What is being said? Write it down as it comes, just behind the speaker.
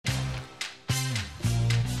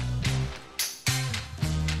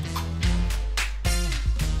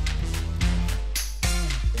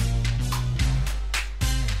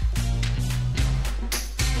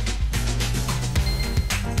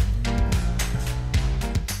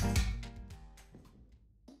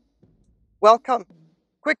Welcome.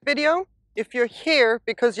 Quick video. If you're here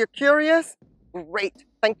because you're curious, great.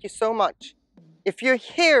 Thank you so much. If you're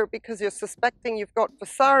here because you're suspecting you've got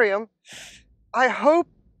Fusarium, I hope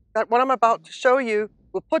that what I'm about to show you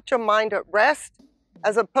will put your mind at rest,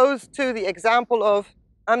 as opposed to the example of,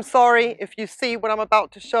 I'm sorry, if you see what I'm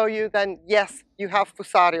about to show you, then yes, you have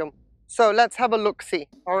Fusarium. So let's have a look-see,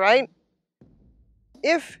 all right?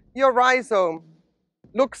 If your rhizome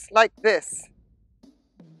looks like this,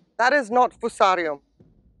 that is not Fusarium.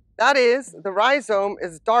 That is, the rhizome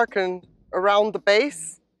is darkened around the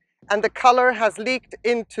base and the color has leaked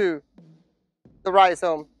into the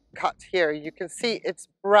rhizome cut here. You can see it's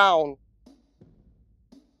brown.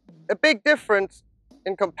 A big difference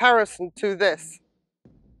in comparison to this.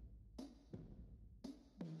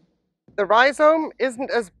 The rhizome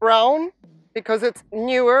isn't as brown because it's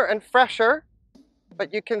newer and fresher,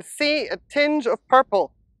 but you can see a tinge of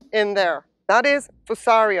purple in there. That is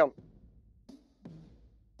Fusarium.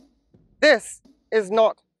 This is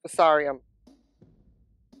not Fusarium.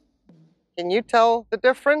 Can you tell the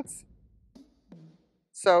difference?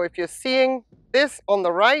 So if you're seeing this on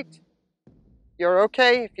the right, you're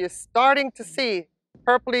okay. If you're starting to see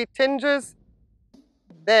purpley tinges,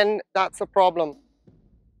 then that's a problem.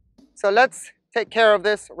 So let's take care of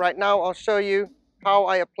this right now. I'll show you how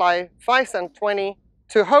I apply Physan 20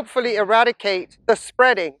 to hopefully eradicate the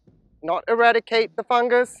spreading, not eradicate the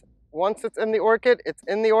fungus. Once it's in the orchid, it's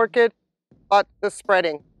in the orchid, but the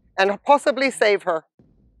spreading, and possibly save her.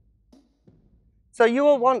 So you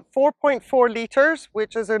will want 4.4 liters,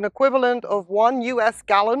 which is an equivalent of 1 US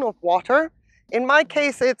gallon of water. In my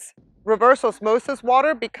case, it's reverse osmosis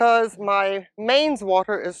water because my mains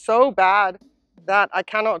water is so bad that I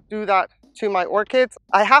cannot do that to my orchids.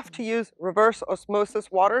 I have to use reverse osmosis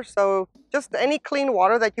water, so just any clean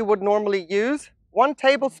water that you would normally use. 1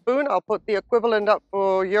 tablespoon, I'll put the equivalent up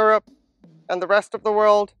for Europe and the rest of the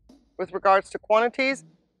world with regards to quantities.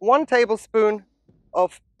 1 tablespoon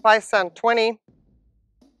of Physan 20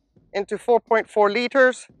 into 4.4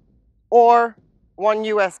 liters or 1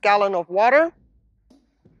 US gallon of water.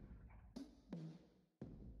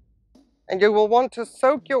 And you will want to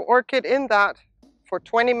soak your orchid in that for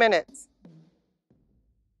 20 minutes.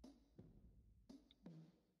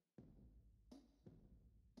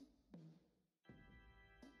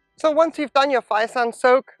 So once you've done your Physan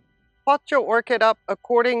soak, pot your orchid up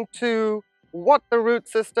according to what the root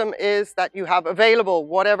system is that you have available,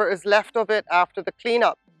 whatever is left of it after the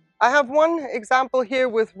cleanup. I have one example here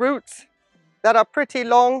with roots that are pretty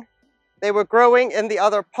long. They were growing in the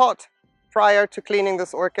other pot prior to cleaning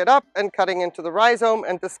this orchid up and cutting into the rhizome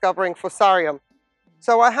and discovering Fusarium.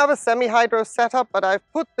 So I have a semi-hydro setup, but I've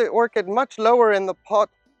put the orchid much lower in the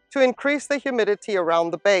pot to increase the humidity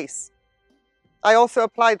around the base. I also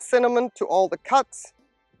applied cinnamon to all the cuts,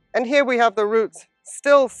 and here we have the roots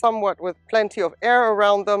still somewhat with plenty of air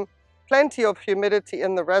around them, plenty of humidity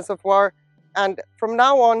in the reservoir, and from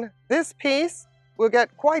now on, this piece will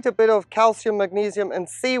get quite a bit of calcium, magnesium, and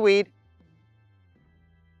seaweed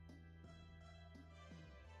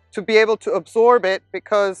to be able to absorb it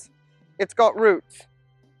because it's got roots.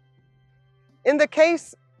 In the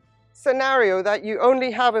case scenario that you only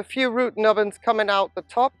have a few root nubbins coming out the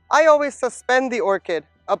top, I always suspend the orchid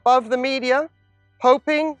above the media,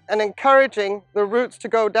 hoping and encouraging the roots to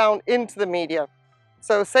go down into the media.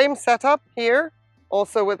 So same setup here,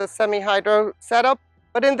 also with a semi-hydro setup,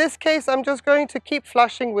 but in this case I'm just going to keep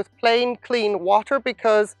flushing with plain clean water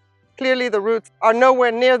because clearly the roots are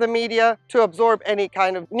nowhere near the media to absorb any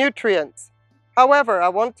kind of nutrients. However, I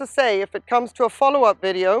want to say, if it comes to a follow-up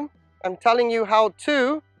video, I'm telling you how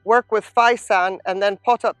to work with Physan and then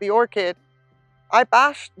pot up the orchid. I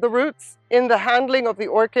bashed the roots in the handling of the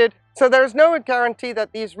orchid, so there's no guarantee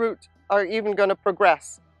that these roots are even going to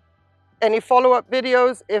progress. Any follow-up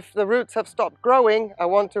videos, if the roots have stopped growing, I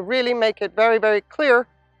want to really make it very, very clear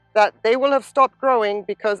that they will have stopped growing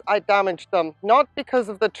because I damaged them, not because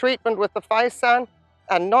of the treatment with the Physan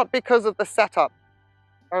and not because of the setup.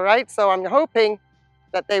 All right, so I'm hoping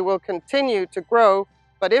that they will continue to grow,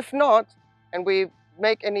 but if not, and we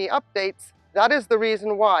make any updates, that is the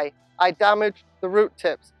reason why I damaged the root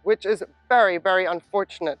tips, which is very, very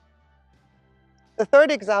unfortunate. The third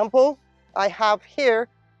example I have here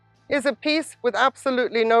is a piece with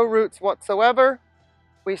absolutely no roots whatsoever.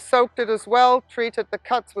 We soaked it as well, treated the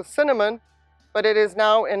cuts with cinnamon, but it is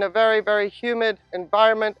now in a very, very humid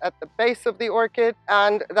environment at the base of the orchid,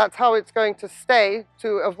 and that's how it's going to stay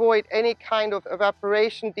to avoid any kind of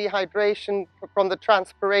evaporation, dehydration from the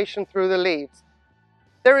transpiration through the leaves.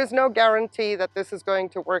 There is no guarantee that this is going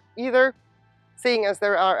to work either, seeing as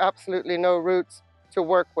there are absolutely no roots to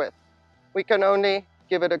work with. We can only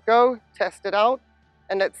give it a go, test it out,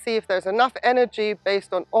 and let's see if there's enough energy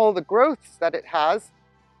based on all the growths that it has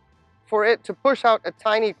for it to push out a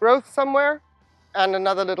tiny growth somewhere and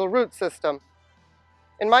another little root system.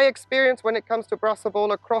 In my experience, when it comes to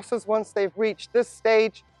Brassavola crosses, once they've reached this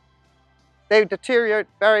stage, they deteriorate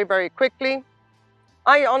very, very quickly.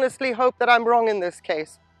 I honestly hope that I'm wrong in this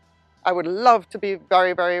case. I would love to be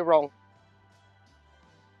very, very wrong.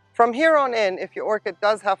 From here on in, if your orchid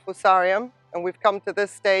does have Fusarium, and we've come to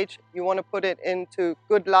this stage, you want to put it into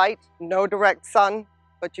good light, no direct sun,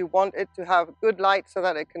 but you want it to have good light so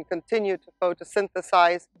that it can continue to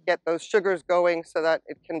photosynthesize, get those sugars going so that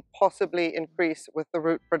it can possibly increase with the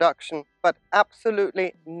root production. But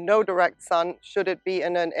absolutely no direct sun. Should it be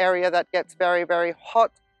in an area that gets very, very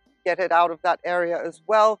hot, get it out of that area as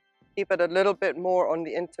well. Keep it a little bit more on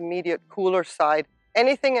the intermediate cooler side.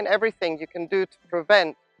 Anything and everything you can do to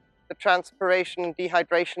prevent the transpiration and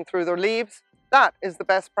dehydration through the leaves, that is the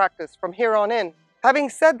best practice from here on in. Having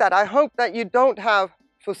said that, I hope that you don't have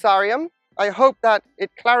Fusarium. I hope that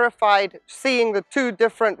it clarified seeing the two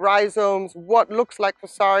different rhizomes, what looks like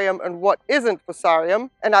Fusarium and what isn't Fusarium.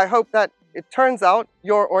 And I hope that it turns out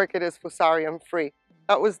your orchid is Fusarium free.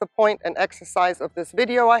 That was the point and exercise of this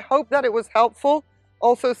video. I hope that it was helpful.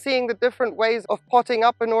 Also seeing the different ways of potting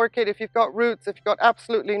up an orchid, if you've got roots, if you've got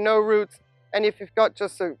absolutely no roots, and if you've got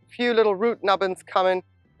just a few little root nubbins coming,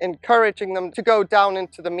 encouraging them to go down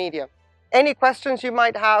into the media. Any questions you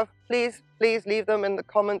might have, please leave them in the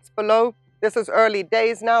comments below. This is early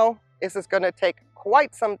days now. This is going to take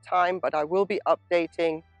quite some time, but I will be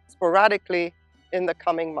updating sporadically in the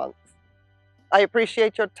coming months. I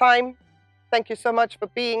appreciate your time. Thank you so much for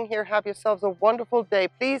being here. Have yourselves a wonderful day.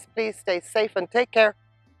 Please stay safe and take care.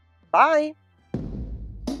 Bye.